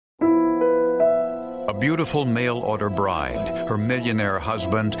beautiful mail-order bride, her millionaire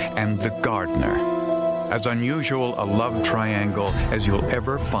husband, and the gardener. As unusual a love triangle as you'll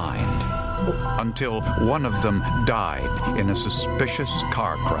ever find. Until one of them died in a suspicious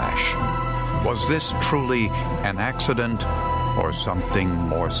car crash. Was this truly an accident or something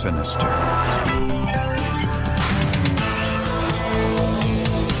more sinister?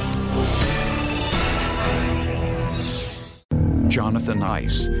 Jonathan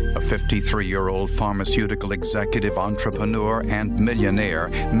Nyce, a 53-year-old pharmaceutical executive entrepreneur and millionaire,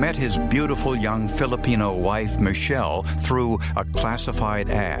 met his beautiful young Filipino wife, Michelle, through a classified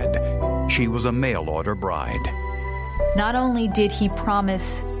ad. She was a mail-order bride. Not only did he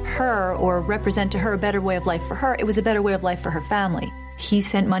promise her or represent to her a better way of life for her, it was a better way of life for her family. He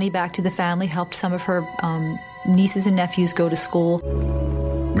sent money back to the family, helped some of her nieces and nephews go to school.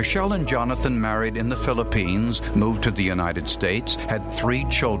 Michelle and Jonathan married in the Philippines, moved to the United States, had 3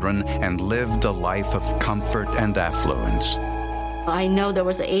 children, and lived a life of comfort and affluence. I know there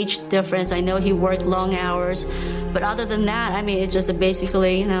was an age difference. I know he worked long hours. But other than that, I mean, it's just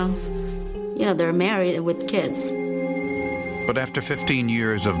basically, you know, they're married with kids. But after 15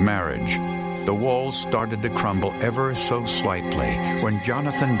 years of marriage, the walls started to crumble ever so slightly when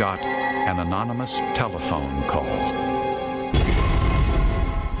Jonathan got an anonymous telephone call.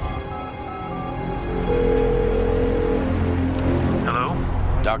 Hello?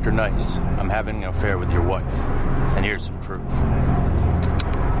 Dr. Nyce, I'm having an affair with your wife, and here's some proof.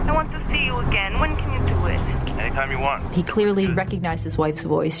 I want to see you again. When can you do it? Anytime you want. He clearly recognized his wife's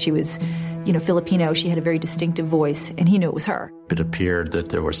voice. She was, Filipino. She had a very distinctive voice, and he knew it was her. It appeared that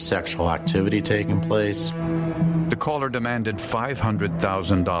there was sexual activity taking place. The caller demanded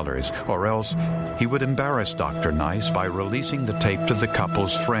 $500,000, or else he would embarrass Dr. Nyce by releasing the tape to the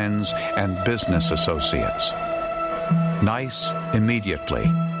couple's friends and business associates. Nyce immediately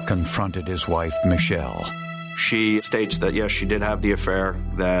confronted his wife, Michelle. She states that, yes, she did have the affair,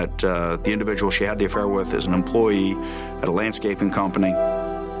 that the individual she had the affair with is an employee at a landscaping company.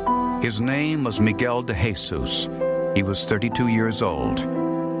 His name was Miguel de Jesus. He was 32 years old.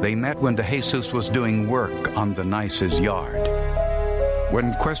 They met when de Jesus was doing work on the Nyce's yard.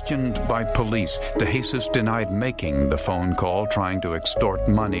 When questioned by police, de Jesus denied making the phone call, trying to extort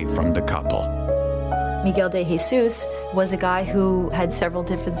money from the couple. Miguel de Jesus was a guy who had several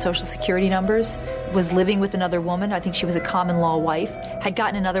different social security numbers, was living with another woman. I think she was a common law wife, had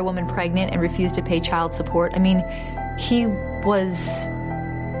gotten another woman pregnant and refused to pay child support. I mean, he was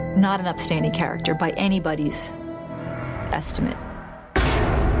not an upstanding character by anybody's estimate.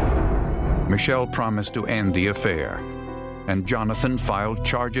 Michelle promised to end the affair, and Jonathan filed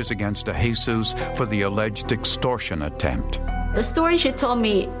charges against de Jesus for the alleged extortion attempt. The story she told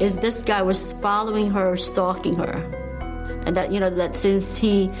me is this guy was following her, stalking her. And that, that since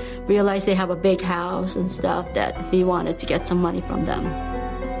he realized they have a big house and stuff, that he wanted to get some money from them.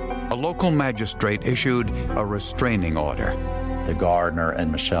 A local magistrate issued a restraining order. The gardener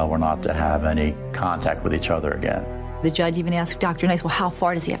and Michelle were not to have any contact with each other again. The judge even asked Dr. Nyce, well, how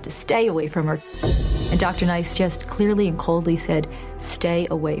far does he have to stay away from her? And Dr. Nyce just clearly and coldly said, stay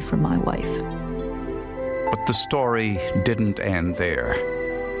away from my wife. But the story didn't end there.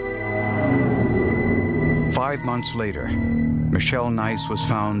 5 months later, Michelle Nyce was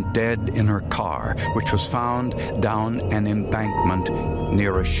found dead in her car, which was found down an embankment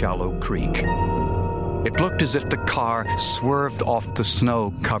near a shallow creek. It looked as if the car swerved off the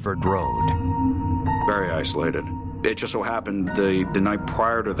snow-covered road. Very isolated. It just so happened the night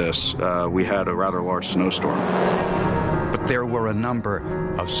prior to this, we had a rather large snowstorm. But there were a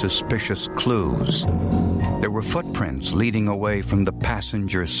number of suspicious clues. There were footprints leading away from the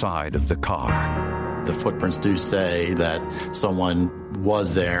passenger side of the car. The footprints do say that someone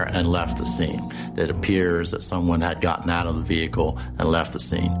was there and left the scene. It appears that someone had gotten out of the vehicle and left the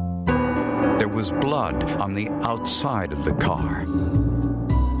scene. There was blood on the outside of the car,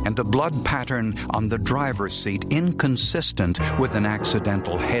 and a blood pattern on the driver's seat inconsistent with an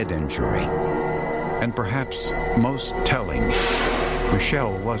accidental head injury. And perhaps most telling,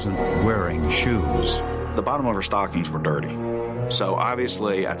 Michelle wasn't wearing shoes. The bottom of her stockings were dirty. So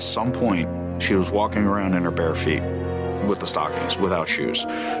obviously at some point she was walking around in her bare feet with the stockings, without shoes.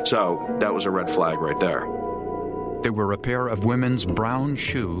 So that was a red flag right there. There were a pair of women's brown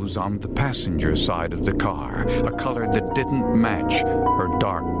shoes on the passenger side of the car, a color that didn't match her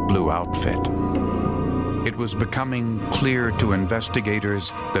dark blue outfit. It was becoming clear to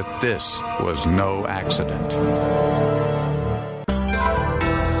investigators that this was no accident.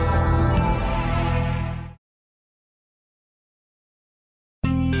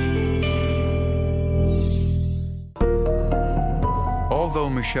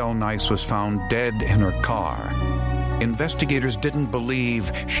 Michelle Nyce was found dead in her car. Investigators didn't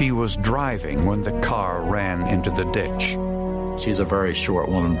believe she was driving when the car ran into the ditch. She's a very short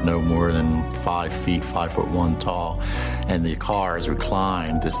woman, no more than 5 feet, 5'1" tall, and the car is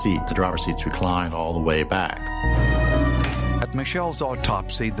reclined, the driver's seat's reclined all the way back. At Michelle's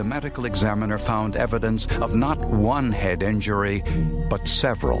autopsy, the medical examiner found evidence of not one head injury, but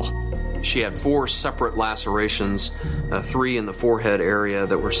several. She had 4 separate lacerations, 3 in the forehead area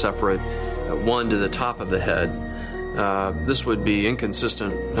that were separate, 1 to the top of the head. This would be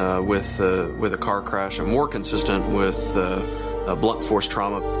inconsistent with a car crash and more consistent with a blunt force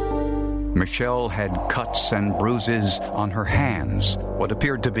trauma. Michelle had cuts and bruises on her hands, what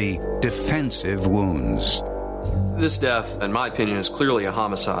appeared to be defensive wounds. This death, in my opinion, is clearly a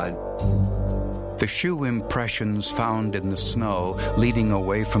homicide. The shoe impressions found in the snow leading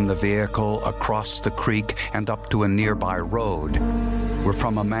away from the vehicle across the creek and up to a nearby road were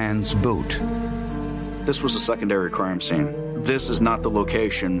from a man's boot. This was a secondary crime scene. This is not the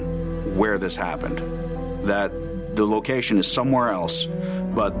location where this happened. That the location is somewhere else,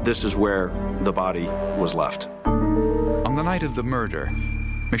 but this is where the body was left. On the night of the murder,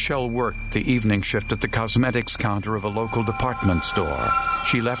 Michelle worked the evening shift at the cosmetics counter of a local department store.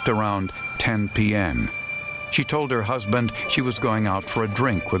 She left around 10 p.m. She told her husband she was going out for a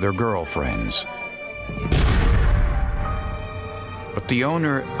drink with her girlfriends. But the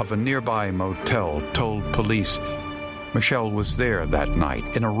owner of a nearby motel told police Michelle was there that night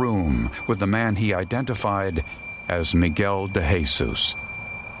in a room with a man he identified as Miguel de Jesus,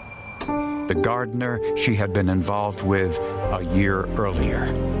 the gardener she had been involved with a year earlier.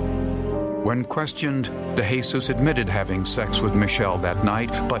 When questioned, de Jesus admitted having sex with Michelle that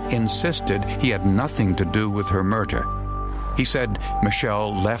night, but insisted he had nothing to do with her murder. He said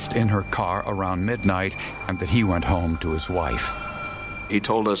Michelle left in her car around midnight and that he went home to his wife. He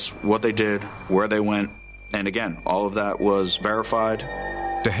told us what they did, where they went, and again, all of that was verified.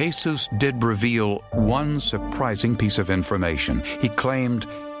 De Jesus did reveal one surprising piece of information. He claimed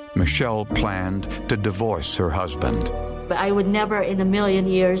Michelle planned to divorce her husband. But I would never in a million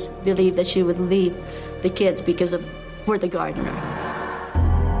years believe that she would leave the kids for the gardener.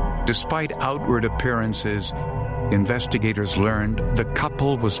 Despite outward appearances, investigators learned the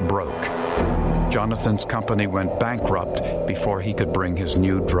couple was broke. Jonathan's company went bankrupt before he could bring his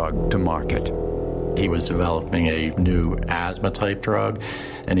new drug to market. He was developing a new asthma-type drug,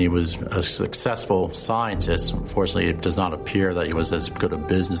 and he was a successful scientist. Unfortunately, it does not appear that he was as good a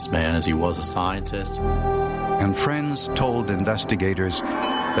businessman as he was a scientist. And friends told investigators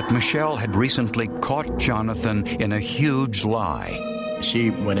that Michelle had recently caught Jonathan in a huge lie.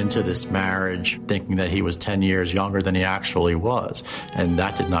 She went into this marriage thinking that he was 10 years younger than he actually was, and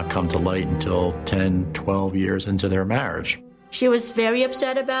that did not come to light until 10, 12 years into their marriage. She was very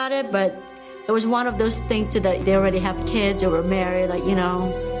upset about it, but it was one of those things that they already have kids or were married,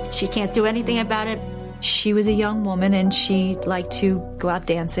 she can't do anything about it. She was a young woman and she liked to go out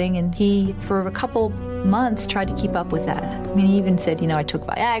dancing, and he, for a couple months, tried to keep up with that. I mean, he even said, I took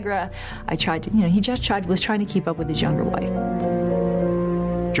Viagra. I tried to, was trying to keep up with his younger wife.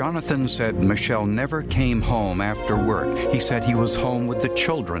 Jonathan said Michelle never came home after work. He said he was home with the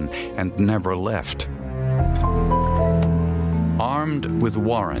children and never left. Armed with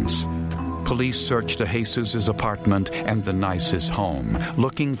warrants, police searched de Jesus' apartment and the Nyce's home,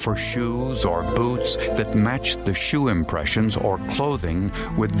 looking for shoes or boots that matched the shoe impressions or clothing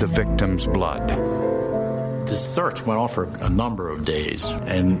with the victim's blood. The search went on for a number of days,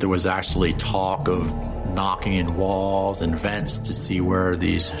 and there was actually talk of knocking in walls and vents to see where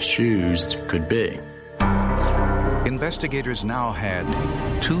these shoes could be. Investigators now had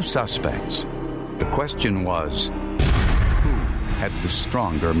 2 suspects. The question was, who had the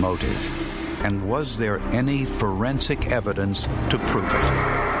stronger motive? And was there any forensic evidence to prove it?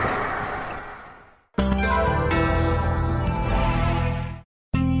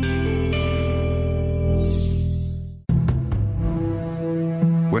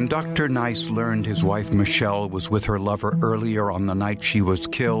 When Dr. Nyce learned his wife Michelle was with her lover earlier on the night she was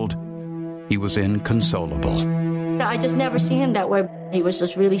killed, he was inconsolable. I just never seen him that way. He was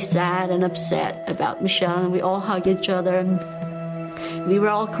just really sad and upset about Michelle, and we all hugged each other, and we were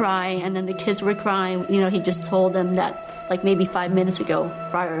all crying, and then the kids were crying. He just told them that maybe 5 minutes ago,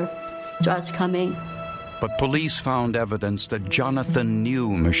 prior to us coming. But police found evidence that Jonathan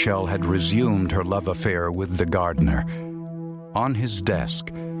knew Michelle had resumed her love affair with the gardener. On his desk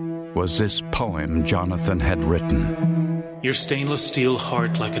was this poem Jonathan had written. Your stainless steel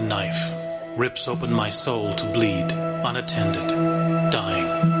heart like a knife rips open my soul to bleed, unattended,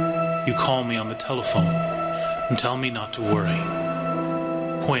 dying. You call me on the telephone and tell me not to worry.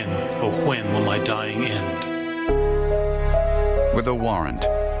 When, oh when will my dying end? With a warrant,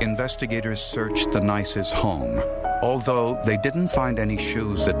 investigators searched the Nyce's home. Although they didn't find any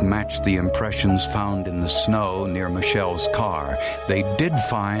shoes that matched the impressions found in the snow near Michelle's car, they did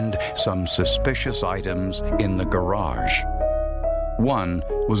find some suspicious items in the garage. One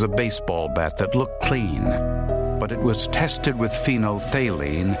was a baseball bat that looked clean, but it was tested with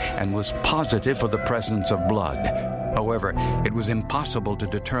phenolphthalein and was positive for the presence of blood. However, it was impossible to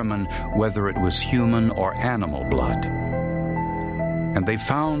determine whether it was human or animal blood. And they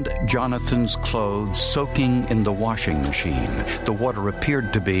found Jonathan's clothes soaking in the washing machine. The water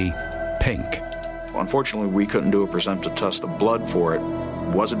appeared to be pink. Unfortunately, we couldn't do a presumptive test of blood for it.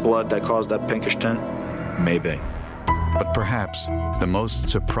 Was it blood that caused that pinkish tint? Maybe. But perhaps the most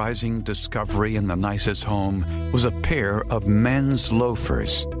surprising discovery in the Nyce's home was a pair of men's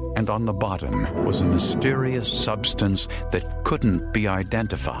loafers, and on the bottom was a mysterious substance that couldn't be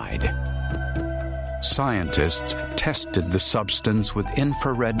identified. Scientists tested the substance with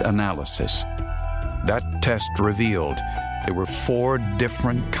infrared analysis. That test revealed there were 4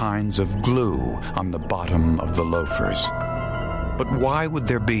 different kinds of glue on the bottom of the loafers. But why would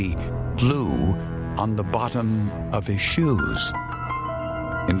there be glue on the bottom of his shoes?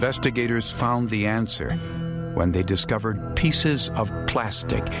 Investigators found the answer when they discovered pieces of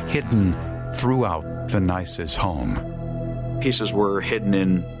plastic hidden throughout the Nyce's home. Pieces were hidden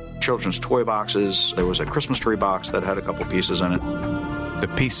in children's toy boxes. There was a Christmas tree box that had a couple pieces in it.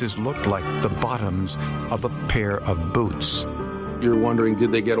 The pieces looked like the bottoms of a pair of boots. You're wondering,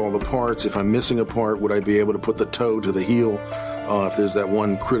 did they get all the parts? If I'm missing a part, would I be able to put the toe to the heel if there's that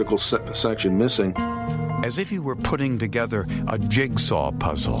one critical section missing? As if he were putting together a jigsaw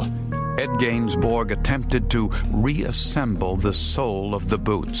puzzle, Ed Gainsbourg attempted to reassemble the sole of the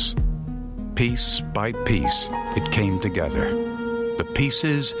boots. Piece by piece, it came together. The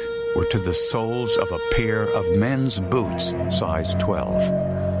pieces were to the soles of a pair of men's boots, size 12.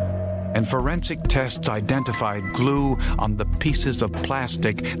 And forensic tests identified glue on the pieces of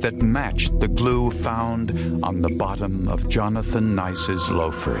plastic that matched the glue found on the bottom of Jonathan Nyce's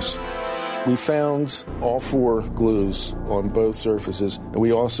loafers. We found all 4 glues on both surfaces, and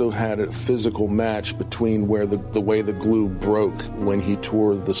we also had a physical match between where the way the glue broke when he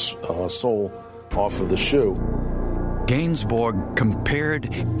tore the sole off of the shoe. Gainsbourg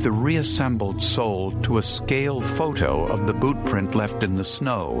compared the reassembled sole to a scale photo of the boot print left in the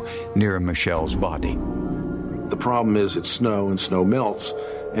snow near Michelle's body. The problem is it's snow, and snow melts,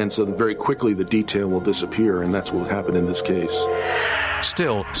 and so very quickly the detail will disappear, and that's what happened in this case.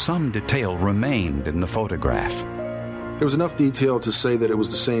 Still, some detail remained in the photograph. There was enough detail to say that it was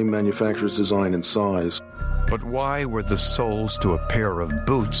the same manufacturer's design and size. But why were the soles to a pair of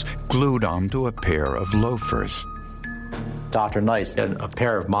boots glued onto a pair of loafers? Dr. Nyce had a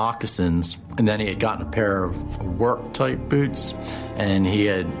pair of moccasins, and then he had gotten a pair of work-type boots, and he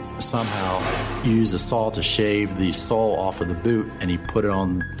had somehow used a saw to shave the sole off of the boot, and he put it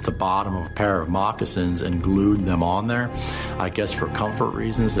on the bottom of a pair of moccasins and glued them on there, I guess for comfort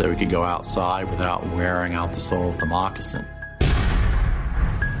reasons, so that we could go outside without wearing out the sole of the moccasin.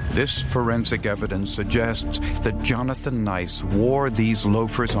 This forensic evidence suggests that Jonathan Nyce wore these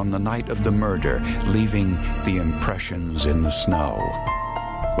loafers on the night of the murder, leaving the impressions in the snow.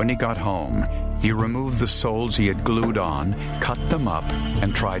 When he got home, he removed the soles he had glued on, cut them up,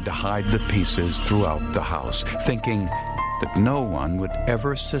 and tried to hide the pieces throughout the house, thinking that no one would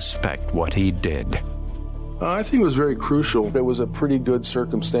ever suspect what he did. I think it was very crucial. It was a pretty good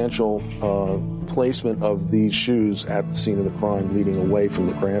circumstantial placement of these shoes at the scene of the crime, leading away from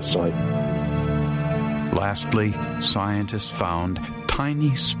the crash site. Lastly, scientists found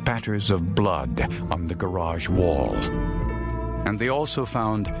tiny spatters of blood on the garage wall. And they also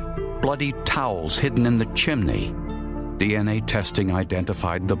found bloody towels hidden in the chimney. DNA testing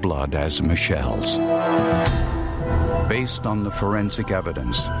identified the blood as Michelle's. Based on the forensic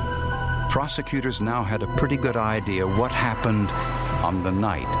evidence, prosecutors now had a pretty good idea what happened on the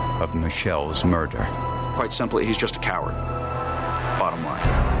night of Michelle's murder. Quite simply, he's just a coward. Bottom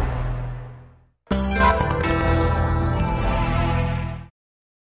line.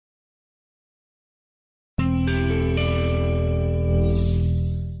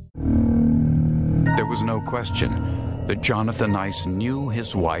 There was no question that Jonathan Nyce knew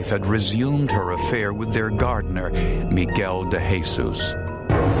his wife had resumed her affair with their gardener, Miguel de Jesus.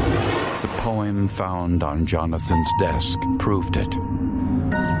 The poem found on Jonathan's desk proved it.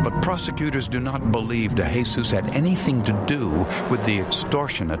 But prosecutors do not believe de Jesus had anything to do with the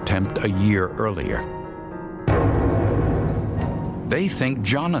extortion attempt a year earlier. They think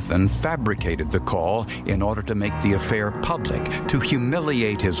Jonathan fabricated the call in order to make the affair public, to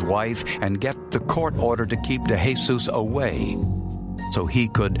humiliate his wife and get the court order to keep De Jesus away so he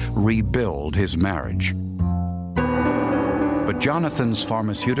could rebuild his marriage. But Jonathan's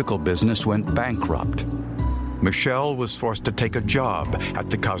pharmaceutical business went bankrupt. Michelle was forced to take a job at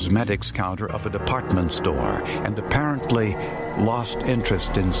the cosmetics counter of a department store and apparently lost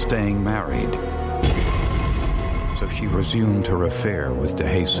interest in staying married. So she resumed her affair with De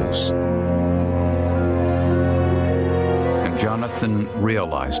Jesus. And Jonathan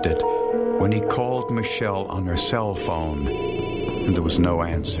realized it when he called Michelle on her cell phone, and there was no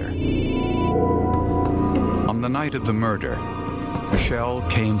answer. On the night of the murder, Michelle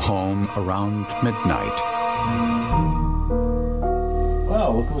came home around midnight.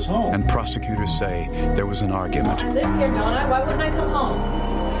 Well, look who's home. And prosecutors say there was an argument. I live here, don't I? Why wouldn't I come home?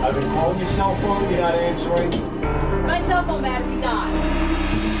 I've been calling your cell phone, you're not answering. My cell phone battery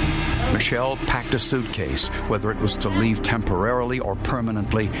died. Michelle packed a suitcase. Whether it was to leave temporarily or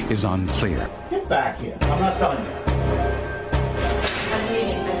permanently is unclear. Get back here. I'm not done yet. I'm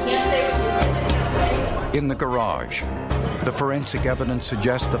leaving. I can't stay with you in this house anymore. In the garage, the forensic evidence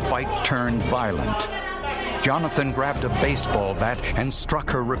suggests the fight turned violent. Jonathan grabbed a baseball bat and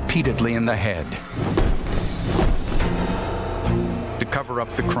struck her repeatedly in the head. To cover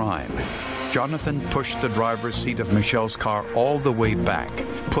up the crime, Jonathan pushed the driver's seat of Michelle's car all the way back,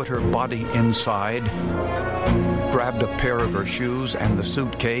 put her body inside, grabbed a pair of her shoes and the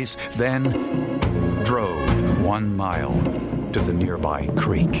suitcase, then drove 1 mile to the nearby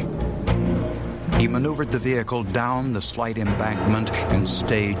creek. He maneuvered the vehicle down the slight embankment and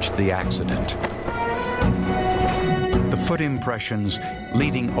staged the accident. The foot impressions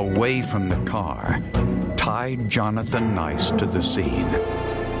leading away from the car tied Jonathan Nyce to the scene.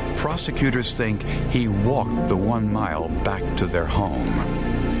 Prosecutors think he walked the 1 mile back to their home.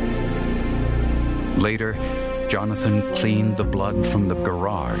 Later, Jonathan cleaned the blood from the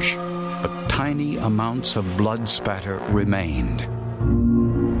garage, but tiny amounts of blood spatter remained.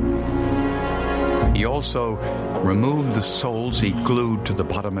 He also removed the soles he glued to the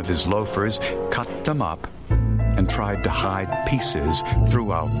bottom of his loafers, cut them up, and tried to hide pieces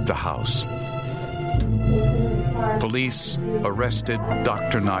throughout the house. Police arrested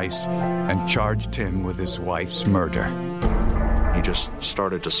Dr. Nyce and charged him with his wife's murder. He just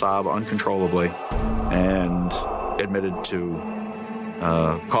started to sob uncontrollably and admitted to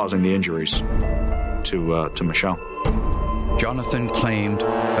causing the injuries to Michelle. Jonathan claimed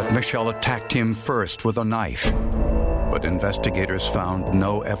that Michelle attacked him first with a knife, but investigators found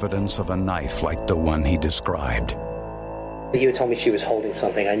no evidence of a knife like the one he described. You told me she was holding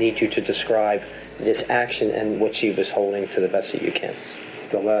something. I need you to describe this action and what she was holding to the best that you can.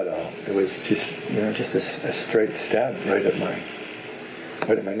 Stiletto. It was just, just a straight stab right at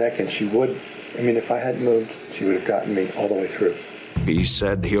my neck, and she would, if I hadn't moved, she would have gotten me all the way through. He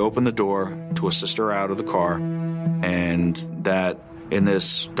said he opened the door to assist her out of the car, and that in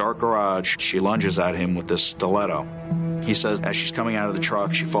this dark garage, she lunges at him with this stiletto. He says as she's coming out of the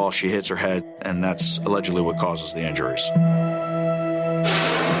truck, she falls, she hits her head, and that's allegedly what causes the injuries.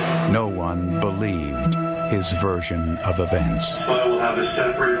 No one believed his version of events. So I will have a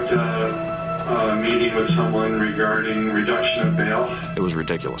separate meeting with someone regarding reduction of bail. It was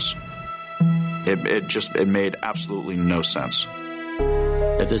ridiculous. It made absolutely no sense.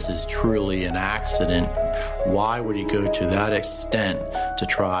 If this is truly an accident, why would he go to that extent to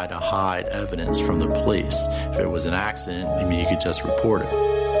try to hide evidence from the police? If it was an accident, you could just report it.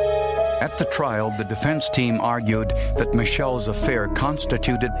 At the trial, the defense team argued that Michelle's affair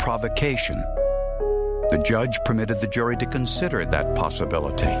constituted provocation. The judge permitted the jury to consider that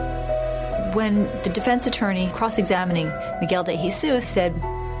possibility. When the defense attorney cross-examining Miguel de Jesus said,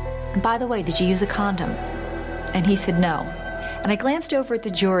 "By the way, did you use a condom?" And he said no. And I glanced over at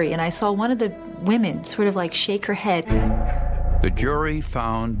the jury and I saw one of the women sort of like shake her head. The jury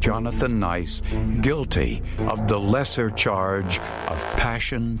found Jonathan Nyce guilty of the lesser charge of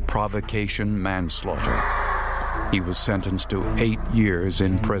passion, provocation, manslaughter. He was sentenced to 8 years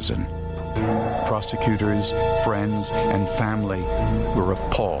in prison. Prosecutors, friends, and family were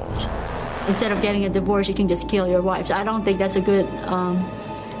appalled. Instead of getting a divorce, you can just kill your wife. So I don't think that's a good, a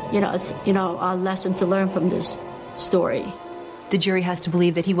lesson to learn from this story. The jury has to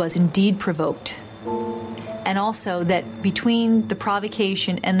believe that he was indeed provoked. And also that between the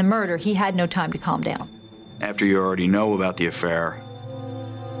provocation and the murder, he had no time to calm down. After you already know about the affair,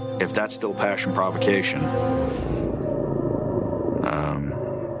 if that's still passion provocation,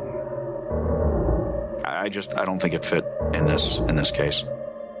 I don't think it fit in this case.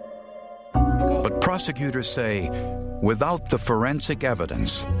 But prosecutors say Without the forensic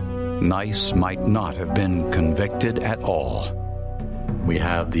evidence, Nyce might not have been convicted at all. We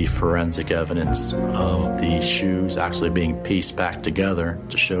have the forensic evidence of the shoes actually being pieced back together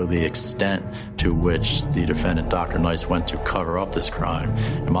to show the extent to which the defendant, Dr. Nyce, went to cover up this crime.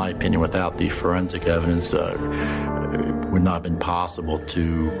 In my opinion, without the forensic evidence, it would not have been possible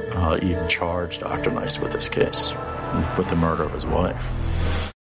to even charge Dr. Nyce with this case, with the murder of his wife.